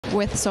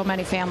with so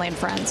many family and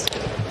friends.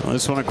 Well,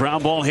 this one a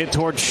ground ball hit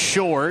towards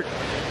short.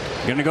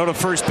 Going to go to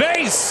first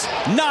base.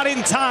 Not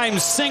in time.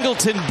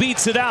 Singleton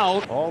beats it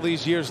out. All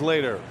these years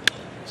later,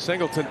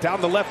 Singleton down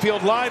the left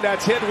field line.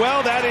 That's hit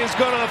well. That is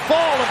going to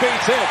fall. A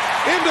base hit.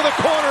 Into the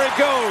corner it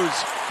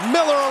goes.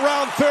 Miller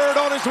around third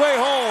on his way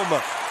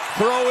home.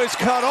 Throw is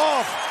cut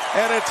off,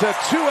 and it's a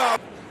 2-out.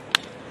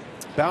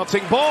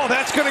 Bouncing ball.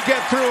 That's going to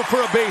get through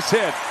for a base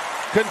hit.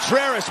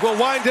 Contreras will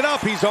wind it up.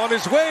 He's on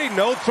his way.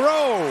 No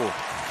throw.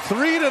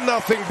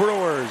 3-0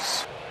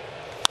 Brewers.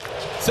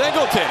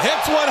 Singleton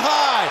hits one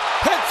high,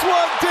 hits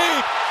one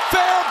deep,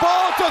 fair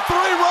ball to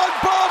 3-run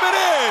bomb it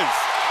is!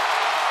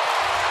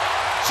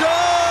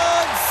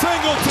 Jon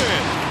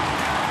Singleton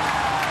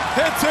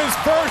hits his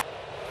first.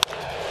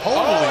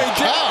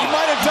 He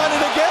might have done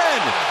it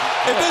again.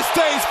 If this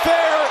stays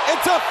fair,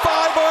 it's a 5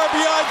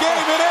 RBI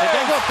game. It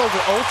is.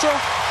 Ultra.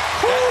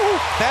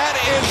 That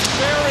is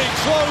very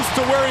close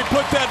to where he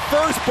put that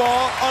first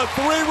ball, a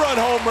 3-run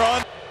home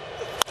run.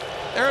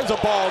 There's a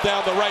ball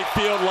down the right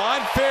field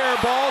line. Fair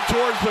ball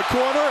towards the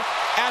corner.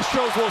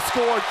 Astros will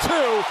score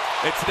 2.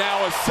 It's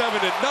now a 7-0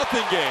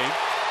 game.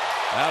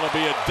 That'll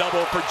be a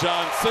double for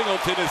Jon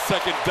Singleton, his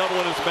second double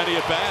in as many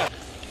at bats.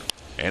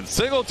 And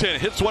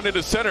Singleton hits one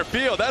into center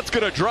field. That's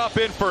going to drop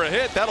in for a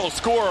hit. That'll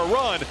score a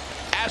run.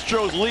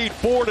 Astros lead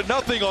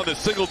 4-0 on the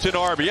Singleton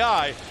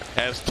RBI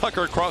as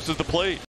Tucker crosses the plate.